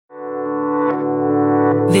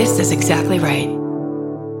This is exactly right.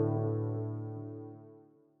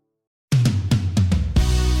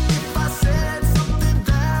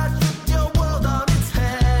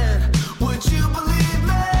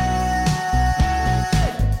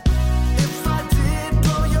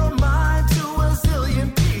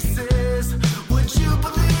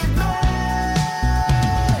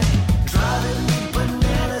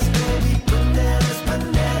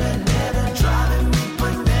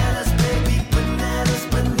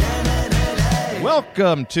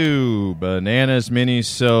 Welcome to Bananas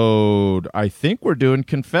Minisode. I think we're doing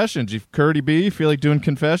confessions. Curdy B, feel like doing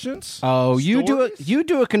confessions? Oh, you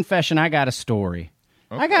do a confession. I got a story.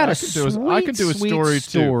 Okay, I got a sweet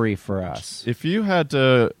story for us. If you had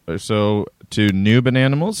to, to new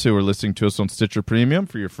Bananimals who are listening to us on Stitcher Premium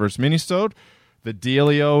for your first Minisode, the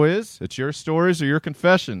dealio is it's your stories or your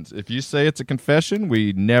confessions. If you say it's a confession,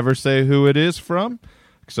 we never say who it is from.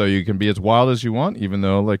 So you can be as wild as you want, even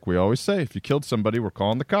though, like we always say, if you killed somebody, we're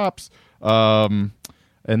calling the cops. And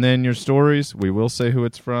then your stories, we will say who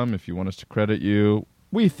it's from. If you want us to credit you,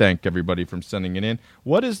 we thank everybody from sending it in.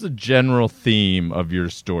 What is the general theme of your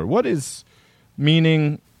story? What is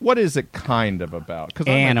it kind of about? Because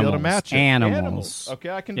I might be able to match it. Animals.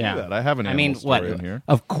 Okay, I can do that. I have an animal story in here.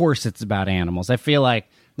 Of course it's about animals. I feel like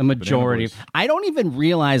the majority I don't even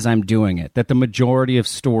realize I'm doing it, that the majority of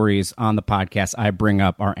stories on the podcast I bring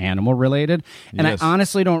up are animal related. And I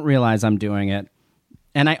honestly don't realize I'm doing it.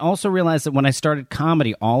 And I also realized that when I started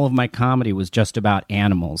comedy, all of my comedy was just about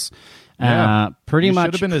animals. Yeah. Pretty much.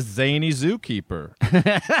 You should have been a zany zookeeper.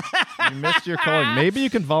 You missed your calling. Maybe you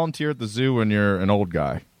can volunteer at the zoo when you're an old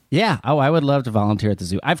guy. Yeah. Oh, I would love to volunteer at the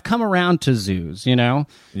zoo. I've come around to zoos, you know?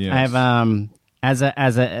 Yes. I've as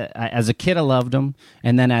a kid I loved them,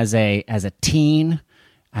 and then as a teen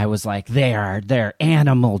I was like they're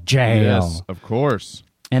animal jail. Yes, of course.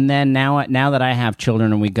 And then now that I have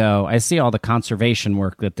children and we go, I see all the conservation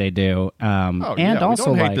work that they do. And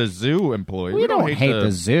also, we don't hate the zoo employees. We don't hate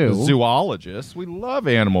the zoo. The zoologists. We love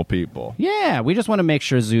animal people. Yeah, we just want to make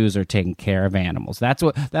sure zoos are taking care of animals. That's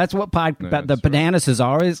what the Bananas has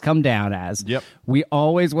always come down as. Yep. We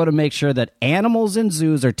always want to make sure that animals in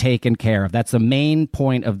zoos are taken care of. That's the main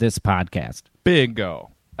point of this podcast.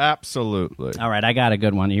 Bingo. Absolutely. All right, I got a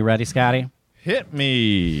good one. Are you ready, Scotty? Hit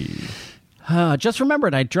me. Just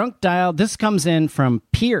remembered, I drunk dialed. This comes in from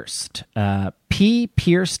Pierced, P.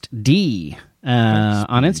 Pierced D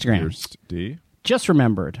on Instagram. Pierced D. Just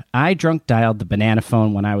remembered, I drunk dialed the banana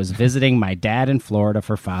phone when I was visiting my dad in Florida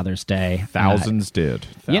for Father's Day. Thousands did.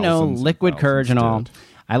 Liquid courage and all.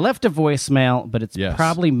 I left a voicemail, but it's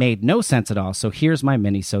probably made no sense at all. So here's my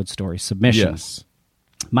Minisode story submission. Yes.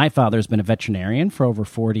 My father's been a veterinarian for over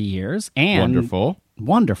 40 years. And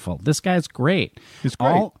Wonderful. This guy's great. He's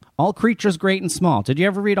great. All Creatures Great and Small. Did you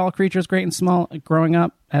ever read All Creatures Great and Small growing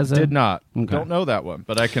up? Did not. Okay. Don't know that one,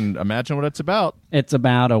 but I can imagine what it's about. It's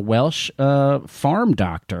about a Welsh farm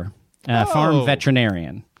doctor, farm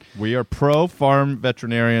veterinarian. We are pro-farm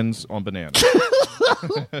veterinarians on Bananas.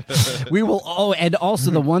 We will. Oh, and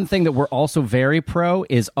also the one thing that we're also very pro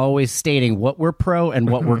is always stating what we're pro and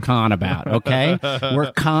what we're con about. Okay,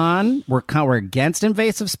 we're against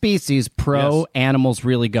invasive species. Pro animals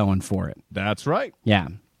really going for it. That's right. Yeah.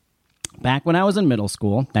 Back when I was in middle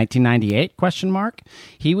school, 1998,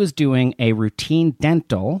 he was doing a routine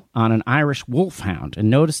dental on an Irish wolfhound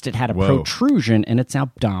and noticed it had a protrusion in its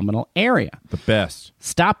abdominal area. The best.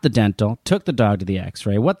 Stopped the dental, took the dog to the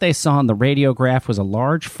x-ray. What they saw on the radiograph was a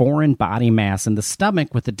large foreign body mass in the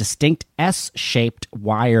stomach with a distinct S-shaped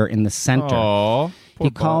wire in the center. Aww,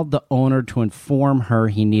 he called the owner to inform her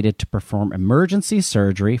he needed to perform emergency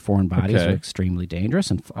surgery. Foreign bodies are extremely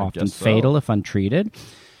dangerous and often fatal if untreated.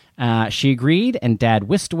 She agreed, and Dad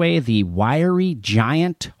whisked away the wiry,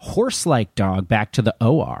 giant, horse-like dog back to the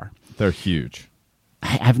OR. They're huge.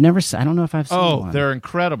 I've never. I don't know if I've seen one. Oh, they're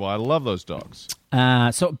incredible. I love those dogs.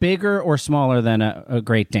 So bigger or smaller than a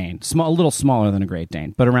Great Dane? A little smaller than a Great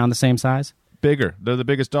Dane, but around the same size. Bigger. They're the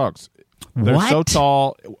biggest dogs. They're so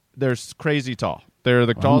tall. They're crazy tall. They're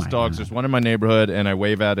the tallest dogs. There's one in my neighborhood, and I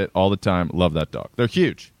wave at it all the time. Love that dog. They're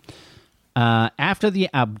huge. After the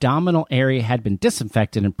abdominal area had been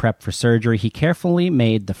disinfected and prepped for surgery, he carefully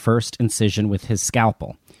made the first incision with his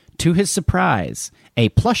scalpel. To his surprise, a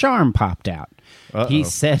plush arm popped out. He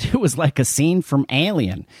said it was like a scene from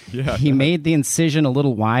Alien. Yeah. He made the incision a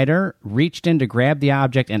little wider, reached in to grab the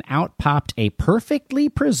object, and out popped a perfectly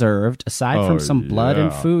preserved, aside from some blood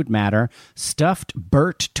and food matter, stuffed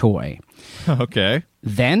Bert toy. Okay.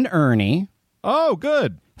 Then Ernie. Oh,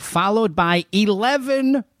 good. followed by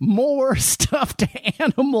 11 more stuffed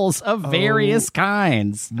animals of various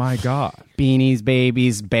kinds. My God. Beanies,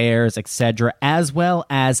 babies, bears, etc., as well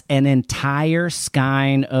as an entire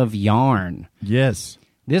skein of yarn. Yes.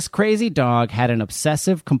 This crazy dog had an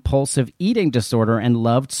obsessive-compulsive eating disorder and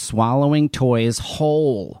loved swallowing toys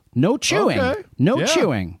whole. No chewing. Okay. No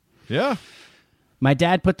chewing. Yeah. My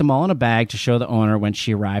dad put them all in a bag to show the owner when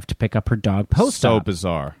she arrived to pick up her dog post-op. So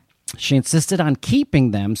bizarre. She insisted on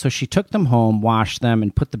keeping them, so she took them home, washed them,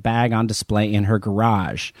 and put the bag on display in her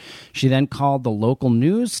garage. She then called the local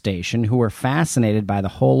news station, who were fascinated by the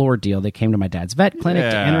whole ordeal. They came to my dad's vet clinic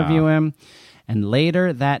to interview him. And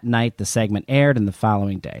later that night, the segment aired, and the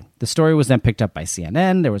following day, the story was then picked up by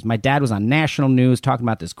CNN. My dad was on national news talking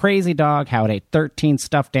about this crazy dog, how it ate 13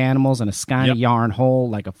 stuffed animals and a skein of yarn whole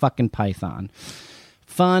like a fucking python.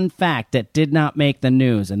 Fun fact that did not make the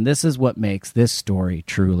news, and this is what makes this story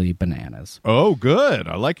truly bananas. Oh, good.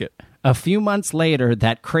 I like it. A few months later,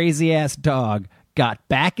 that crazy-ass dog got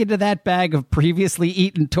back into that bag of previously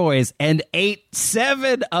eaten toys and ate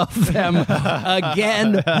 7 of them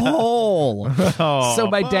again whole. So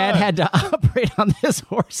my dad had to operate on this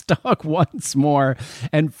horse dog once more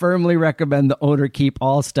and firmly recommend the owner keep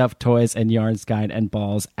all stuffed toys and yarn skein and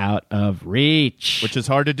balls out of reach. Which is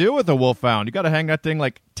hard to do with a wolfhound. You got to hang that thing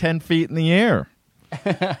like 10 feet in the air.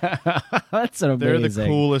 That's amazing. They're the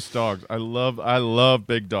coolest dogs. I love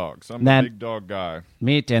big dogs. I'm a big dog guy.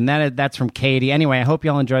 Me too. And that's from Katie. Anyway, I hope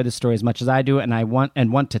y'all enjoy this story as much as I do, and I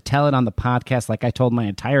want to tell it on the podcast like I told my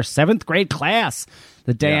entire 7th grade class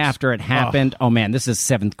the day after it happened. Oh man, this is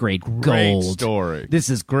 7th grade gold. Great story. This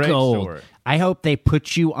is great gold. Story. I hope they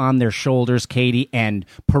put you on their shoulders, Katie, and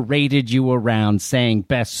paraded you around saying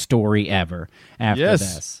best story ever after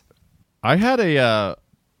this. I had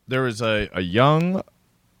there was a young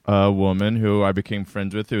woman who I became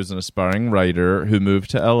friends with who was an aspiring writer who moved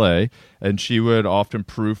to L.A., and she would often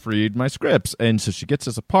proofread my scripts. And so she gets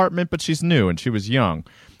this apartment, but she's new, and she was young.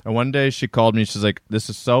 And one day she called me. She's like, this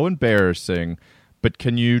is so embarrassing, but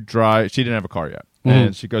can you drive? She didn't have a car yet. Mm-hmm.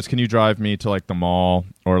 And she goes, can you drive me to like the mall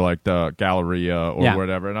or like the Galleria or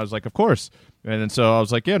whatever? And I was like, of course. And then so I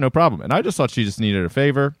was like, yeah, no problem. And I just thought she just needed a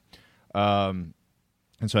favor. And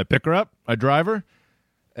so I pick her up, I drive her.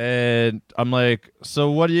 And I'm like, so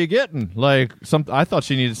what are you getting? Like, I thought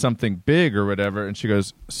she needed something big or whatever. And she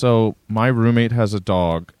goes, so my roommate has a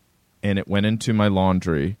dog, and it went into my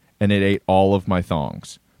laundry, and it ate all of my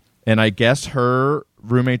thongs. And I guess her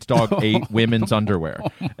roommate's dog ate women's underwear.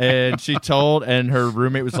 And and her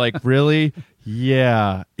roommate was like, really?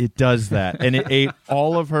 Yeah, it does that. And it ate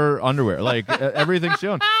all of her underwear, like everything she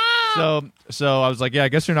owned. So I was like, yeah, I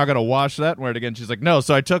guess you're not going to wash that and wear it again. She's like, no.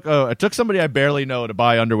 So I took somebody I barely know to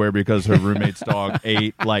buy underwear because her roommate's dog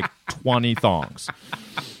ate like 20 thongs.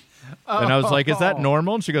 And I was like, is that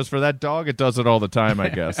normal? And she goes, for that dog, it does it all the time, I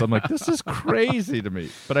guess. I'm like, this is crazy to me.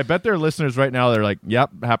 But I bet there are listeners right now that are like, yep,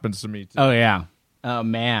 happens to me too. Oh, yeah. Oh,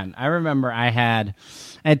 man. I remember I had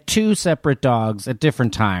 2 separate dogs at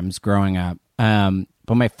different times growing up.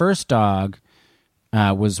 But my first dog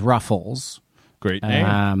was Ruffles. Great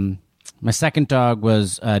name. My second dog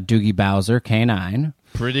was Doogie Bowser, K9.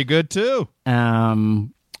 Pretty good, too.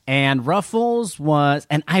 And Ruffles was...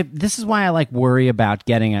 And this is why I like worry about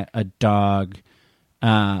getting a dog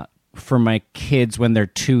for my kids when they're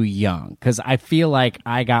too young. Because I feel like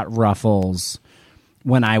I got Ruffles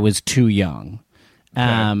when I was too young.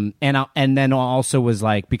 Okay. And then also was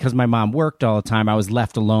like, because my mom worked all the time, I was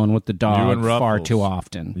left alone with the dog far too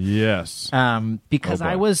often. Yes. Because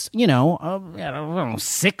I was, I don't know,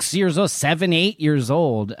 6 years old, 7, 8 years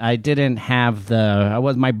old. I didn't have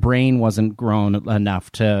my brain wasn't grown enough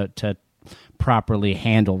to properly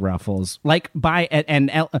handle Ruffles.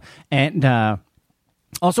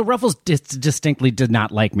 Also, Ruffles distinctly did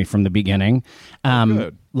not like me from the beginning.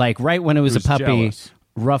 Like right when it was a puppy, jealous.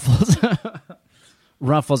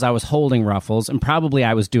 Ruffles, I was holding Ruffles, and probably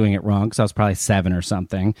I was doing it wrong because I was probably 7 or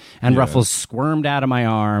something. And Ruffles squirmed out of my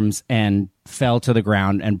arms and fell to the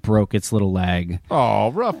ground and broke its little leg. Oh,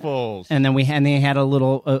 Ruffles! And then they had a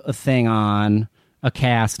little a thing on, a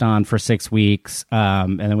cast on for 6 weeks,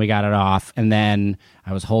 and then we got it off. And then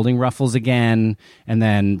I was holding Ruffles again, and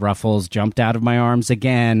then Ruffles jumped out of my arms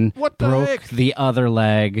again. What the broke heck? The other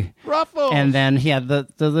leg. Ruffles! And then he had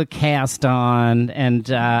the cast on, and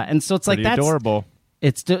so it's like that's adorable.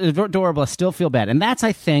 It's adorable. I still feel bad. And that's,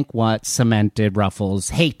 I think, what cemented Ruffles'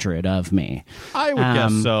 hatred of me. I would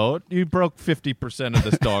guess so. You broke 50% of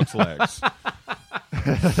this dog's legs.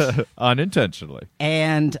 Unintentionally.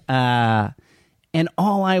 And And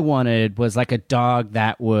all I wanted was like a dog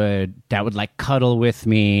that would like cuddle with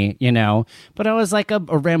me, you know. But I was like a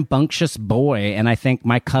rambunctious boy, and I think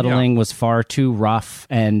my cuddling was far too rough,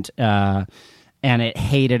 and it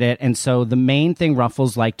hated it. And so the main thing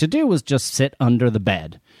Ruffles liked to do was just sit under the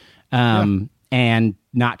bed, and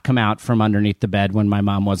not come out from underneath the bed when my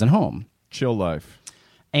mom wasn't home. Chill life.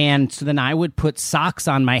 And so then I would put socks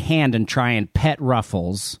on my hand and try and pet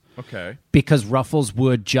Ruffles. Okay. Because Ruffles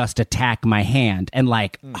would just attack my hand and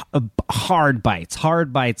like hard bites,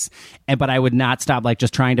 but I would not stop, like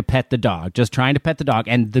just trying to pet the dog,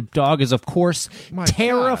 and the dog is of course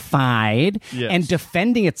terrified and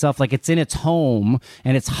defending itself like it's in its home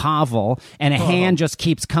and its hovel, and a hand just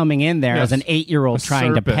keeps coming in there as an 8-year-old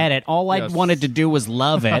trying to pet it. All I wanted to do was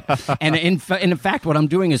love it, and in fact what I'm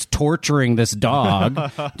doing is torturing this dog.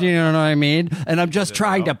 Do you know what I mean? And I'm just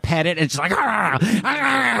trying to pet it, and it's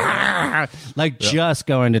like just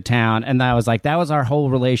going to town. And that was our whole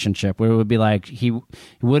relationship, where it would be like he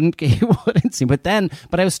wouldn't see, but I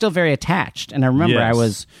was still very attached. And I remember I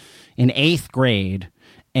was in 8th grade,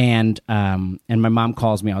 and my mom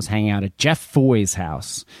calls me. I was hanging out at Jeff Foy's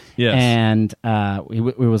house, and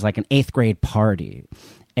it was like an 8th grade party,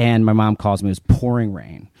 and my mom calls me. It was pouring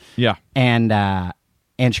rain, and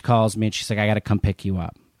she calls me and she's like, I got to come pick you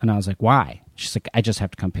up. And I was like, why? She's like, I just have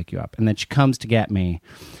to come pick you up. And then she comes to get me,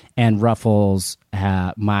 and Ruffles,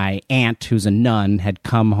 my aunt, who's a nun, had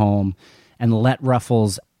come home and let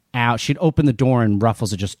Ruffles out. She'd opened the door, and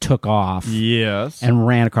Ruffles had just took off. Yes. And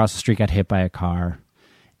ran across the street, got hit by a car.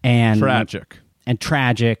 And tragic.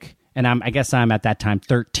 And I guess I'm at that time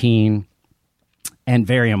 13 and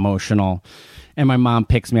very emotional. And my mom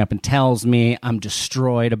picks me up and tells me I'm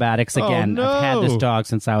destroyed about it. Because, again, I've had this dog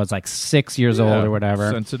since I was like 6 years old or whatever.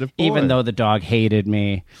 Sensitive boy. Even though the dog hated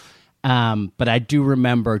me. But I do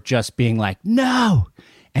remember just being like, no!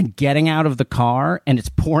 And getting out of the car, and it's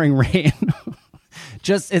pouring rain.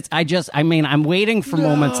 I'm waiting for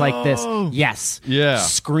moments like this. Yes. Yeah.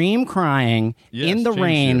 Scream crying in the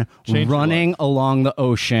rain, running along the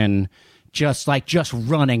ocean. Just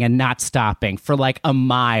running and not stopping for like a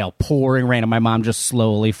mile, pouring rain, and my mom just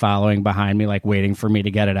slowly following behind me, like waiting for me to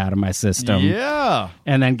get it out of my system. Yeah.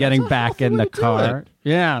 And then getting back in the car.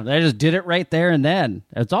 Yeah, I just did it right there and then.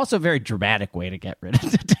 It's also a very dramatic way to get rid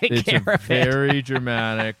of it, to take care of it. It's very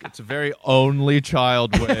dramatic. It's a very only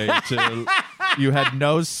child way to... You had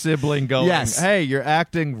no sibling going, hey, you're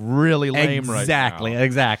acting really lame right now.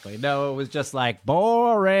 Exactly. No, it was just like,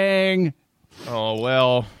 boring. Oh,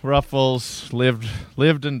 well, Ruffles lived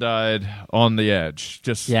and died on the edge,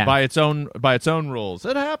 just by its own rules.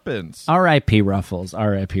 It happens. R.I.P. Ruffles.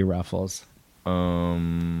 R.I.P. Ruffles.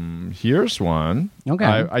 Here's one. Okay.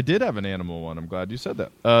 I did have an animal one. I'm glad you said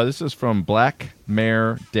that. This is from Black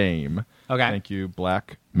Mare Dame. Okay. Thank you,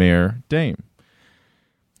 Black Mare Dame.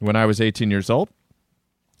 When I was 18 years old,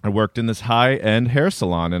 I worked in this high-end hair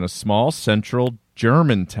salon in a small central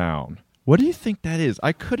German town. What do you think that is?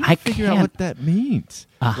 I couldn't figure out what that means.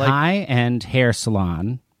 High-end hair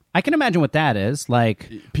salon. I can imagine what that is.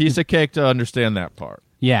 Like, piece of cake to understand that part.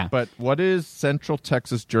 Yeah. But what is Central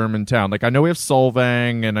Texas German town? Like, I know we have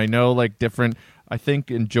Solvang, and I know, like, different... I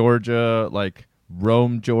think in Georgia, like,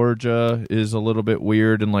 Rome, Georgia is a little bit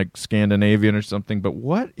weird and, like, Scandinavian or something. But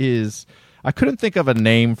what is... I couldn't think of a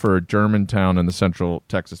name for a German town in the Central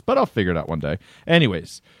Texas, but I'll figure it out one day.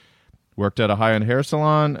 Anyways... Worked at a high-end hair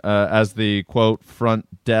salon as the, quote,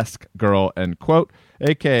 front desk girl, end quote,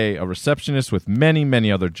 a.k.a. a receptionist with many,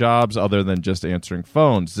 many other jobs other than just answering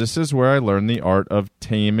phones. This is where I learned the art of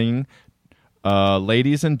taming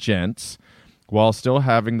ladies and gents while still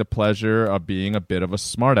having the pleasure of being a bit of a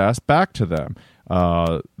smartass back to them.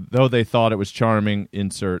 Though they thought it was charming,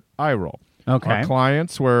 insert eye roll. Okay. Our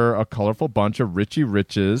clients were a colorful bunch of Richie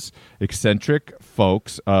Riches, eccentric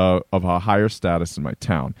folks of a higher status in my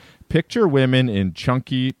town. Picture women in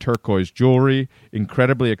chunky turquoise jewelry,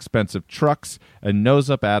 incredibly expensive trucks, and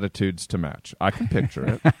nose-up attitudes to match. I can picture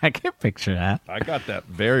it. I can picture that. I got that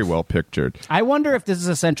very well pictured. I wonder if this is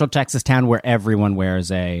a Central Texas town where everyone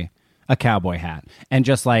wears a cowboy hat, and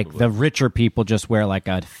just like the richer people just wear like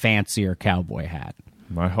a fancier cowboy hat.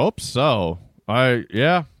 I hope so.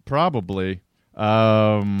 Probably.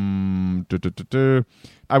 I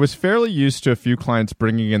was fairly used to a few clients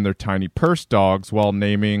bringing in their tiny purse dogs while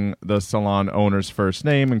naming the salon owner's first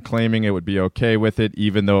name and claiming it would be okay with it,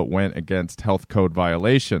 even though it went against health code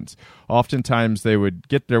violations. Oftentimes, they would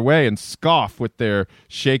get their way and scoff with their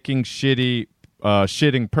shaking, shitting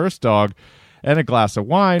purse dog and a glass of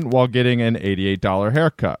wine while getting an $88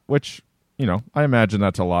 haircut, which, I imagine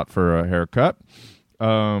that's a lot for a haircut.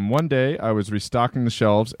 One day, I was restocking the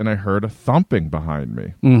shelves, and I heard a thumping behind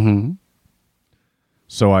me. Mm-hmm.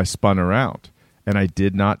 So I spun around, and I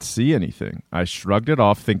did not see anything. I shrugged it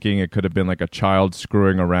off, thinking it could have been like a child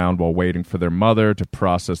screwing around while waiting for their mother to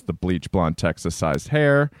process the bleach blonde Texas-sized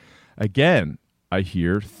hair. Again, I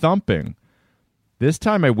hear thumping. This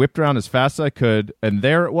time I whipped around as fast as I could, and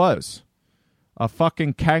there it was. A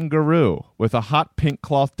fucking kangaroo with a hot pink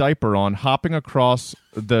cloth diaper on, hopping across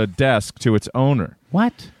the desk to its owner.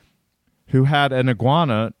 What? Who had an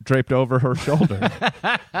iguana draped over her shoulder.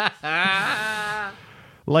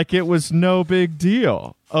 Like it was no big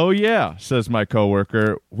deal. Oh, yeah, says my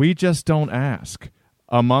coworker. We just don't ask.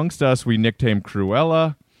 Amongst us, we nicknamed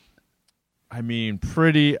Cruella. I mean,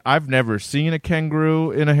 I've never seen a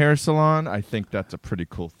kangaroo in a hair salon. I think that's a pretty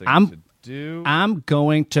cool thing to do. I'm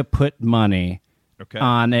going to put money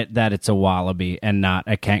on it that it's a wallaby and not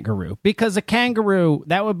a kangaroo, because a kangaroo,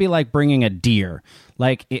 that would be like bringing a deer,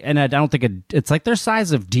 like, and I don't think it's like their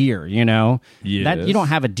size of deer, you know. Yes. That you don't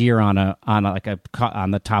have a deer on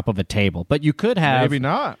the top of a table, but you could have, maybe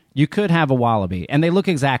not. You could have a wallaby, and they look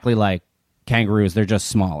exactly like kangaroos. They're just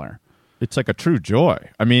smaller. It's like a true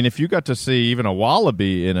joy. I mean, if you got to see even a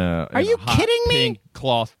wallaby in a hot kidding me? Pink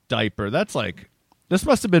cloth diaper, that's like. This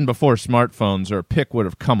must have been before smartphones, or a pic would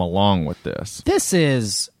have come along with this. This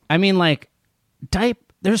is, I mean, like,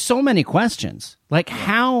 there's so many questions. Like,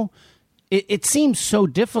 how, it seems so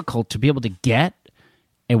difficult to be able to get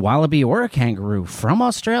a wallaby or a kangaroo from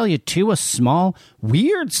Australia to a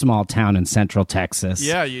weird small town in central Texas.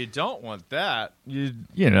 Yeah, you don't want that. You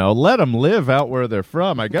let them live out where they're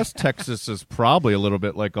from. I guess Texas is probably a little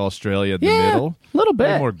bit like Australia in the middle. A little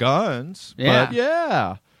bit. More guns. Yeah. But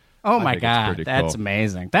yeah. Oh my God, that's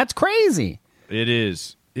amazing. That's crazy. It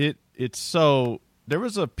is. It's so. There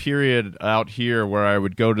was a period out here where I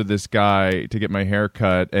would go to this guy to get my hair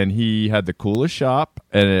cut, and he had the coolest shop,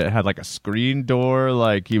 and it had like a screen door.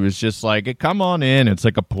 Like he was just like, "Come on in." It's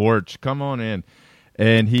like a porch. Come on in.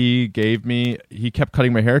 And he kept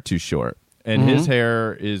cutting my hair too short, and his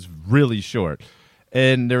hair is really short.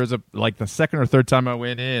 And there was the second or third time I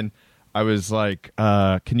went in, I was like,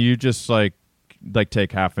 "Can you just like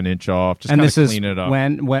take half an inch off, just kind of clean it up."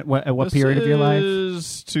 What period of your life?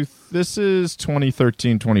 This is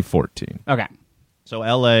 2013, 2014. Okay. So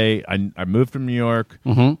LA, I moved from New York.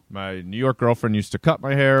 Mm-hmm. My New York girlfriend used to cut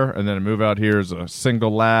my hair, and then I move out here as a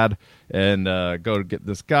single lad and go to get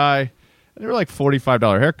this guy. And they were like $45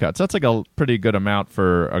 haircuts. That's like a pretty good amount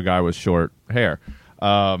for a guy with short hair.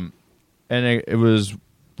 And it was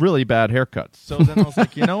really bad haircuts. So then I was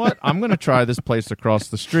like, you know what? I'm going to try this place across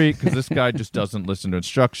the street, because this guy just doesn't listen to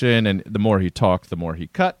instruction, and the more he talked, the more he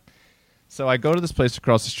cut. So I go to this place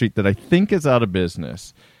across the street that I think is out of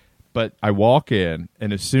business, but I walk in,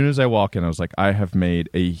 and as soon as I walk in, I was like, I have made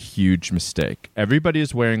a huge mistake. Everybody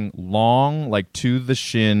is wearing long, like to the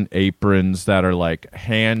shin aprons that are like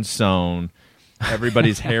hand sewn.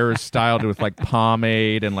 Everybody's hair is styled with like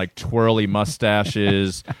pomade and like twirly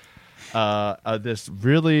mustaches. This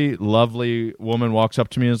really lovely woman walks up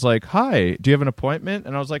to me and is like, "Hi, do you have an appointment?"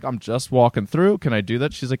 And I was like, "I'm just walking through. Can I do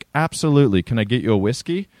that?" She's like, "Absolutely. Can I get you a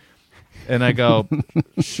whiskey?" And I go,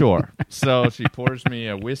 "Sure." So she pours me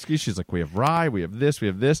a whiskey. She's like, "We have rye. We have this. We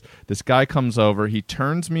have this." This guy comes over. He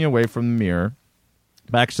turns me away from the mirror,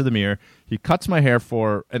 backs to the mirror. He cuts my hair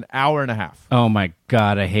for an hour and a half. Oh, my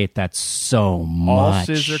God. I hate that so much. All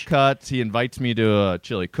scissor cuts. He invites me to a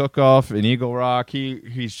chili cook-off in Eagle Rock.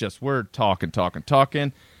 We're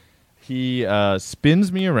talking. He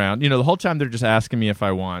spins me around. The whole time they're just asking me if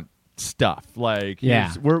I want stuff. Like,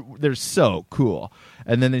 they're so cool.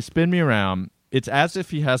 And then they spin me around. It's as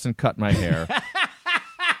if he hasn't cut my hair.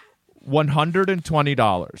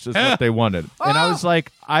 $120 is what they wanted. And I was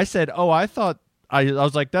like, I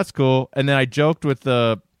was like, that's cool. And then I joked with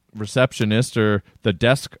the receptionist, or the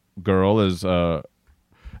desk girl,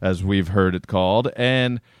 as we've heard it called.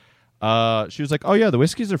 And she was like, "Oh, yeah, the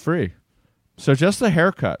whiskeys are free. So just the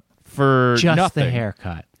haircut for just nothing." The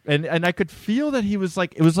haircut. And I could feel that he was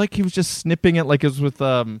like, it was like he was just snipping it like it was with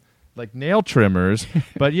like nail trimmers.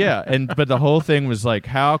 But yeah, but the whole thing was like,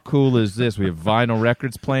 how cool is this? We have vinyl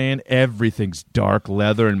records playing. Everything's dark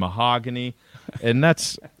leather and mahogany. And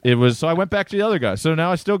so I went back to the other guy. So now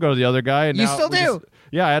I still go to the other guy. And you now still do?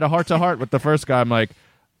 Yeah, I had a heart-to-heart with the first guy. I'm like,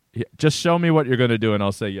 just show me what you're going to do, and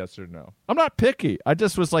I'll say yes or no. I'm not picky. I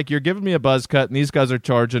just was like, you're giving me a buzz cut, and these guys are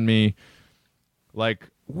charging me like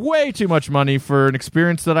way too much money for an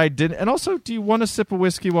experience that I didn't. And also, do you want a sip of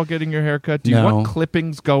whiskey while getting your hair cut? Do you want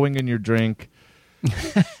clippings going in your drink?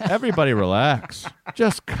 Everybody relax.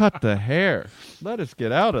 Just cut the hair. Let us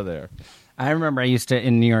get out of there. I remember I used to,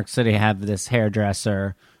 in New York City, have this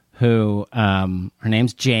hairdresser who, her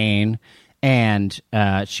name's Jane, and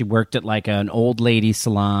she worked at like an old lady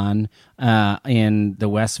salon in the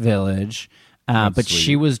West Village. But sweet.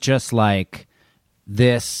 She was just like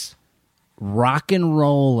this rock and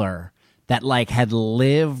roller that like had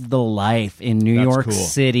lived the life in New York cool.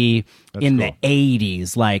 City in the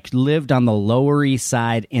 80s, like lived on the Lower East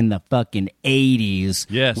Side in the fucking 80s,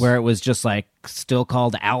 yes, where it was just like still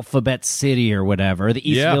called Alphabet City or whatever. The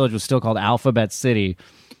East Village was still called Alphabet City.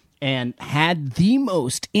 And had the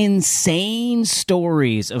most insane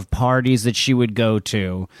stories of parties that she would go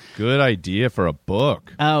to. Good idea for a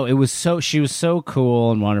book. Oh, she was so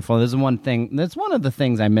cool and wonderful. That's one of the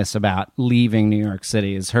things I miss about leaving New York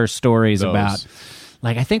City is her stories about,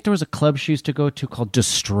 like, I think there was a club she used to go to called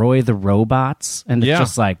Destroy the Robots. And it's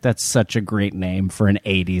just like, that's such a great name for an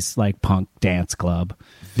 80s, like, punk dance club.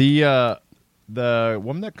 The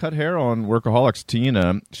woman that cut hair on Workaholics,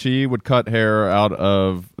 Tina, she would cut hair out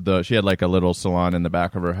of she had like a little salon in the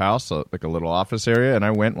back of her house, like a little office area. And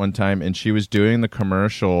I went one time and she was doing the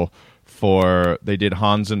commercial they did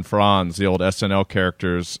Hans and Franz, the old SNL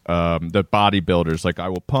characters, the bodybuilders, like I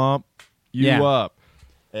will pump you up.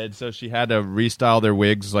 And so she had to restyle their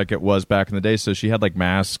wigs like it was back in the day. So she had like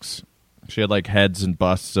masks. She had like heads and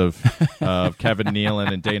busts of Kevin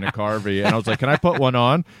Nealon and Dana Carvey, and I was like, "Can I put one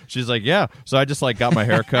on?" She's like, "Yeah." So I just like got my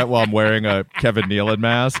hair cut while I'm wearing a Kevin Nealon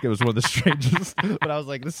mask. It was one of the strangest, but I was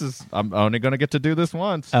like, I'm only going to get to do this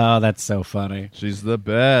once." Oh, that's so funny. She's the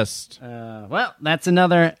best. Well, that's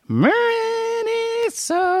another Minisode.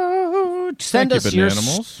 Send us your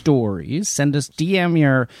stories. Send us DM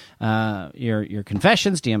your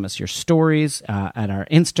confessions. DM us your stories at our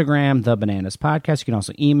Instagram, The Bananas Podcast. You can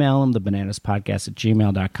also email them,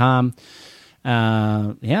 thebananaspodcast@gmail.com.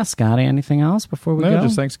 Scotty, anything else before we go?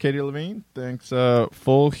 Just thanks, Katie Levine. Thanks,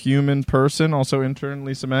 Full Human Person, also intern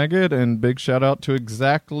Lisa Maggot, and big shout out to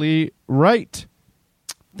Exactly Right.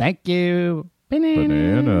 Thank you.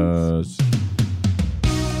 Bananas.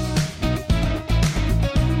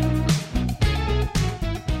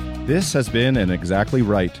 This has been an Exactly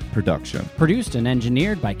Right production. Produced and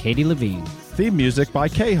engineered by Katie Levine. Theme music by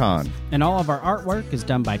Kahan. And all of our artwork is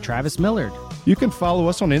done by Travis Millard. You can follow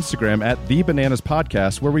us on Instagram at The Bananas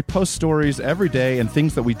Podcast, where we post stories every day and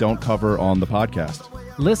things that we don't cover on the podcast.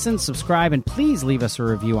 Listen, subscribe, and please leave us a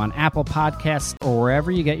review on Apple Podcasts or wherever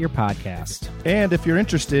you get your podcast. And if you're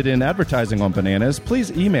interested in advertising on Bananas, please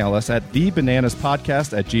email us at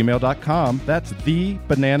thebananaspodcast@gmail.com. That's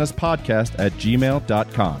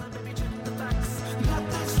thebananaspodcast@gmail.com.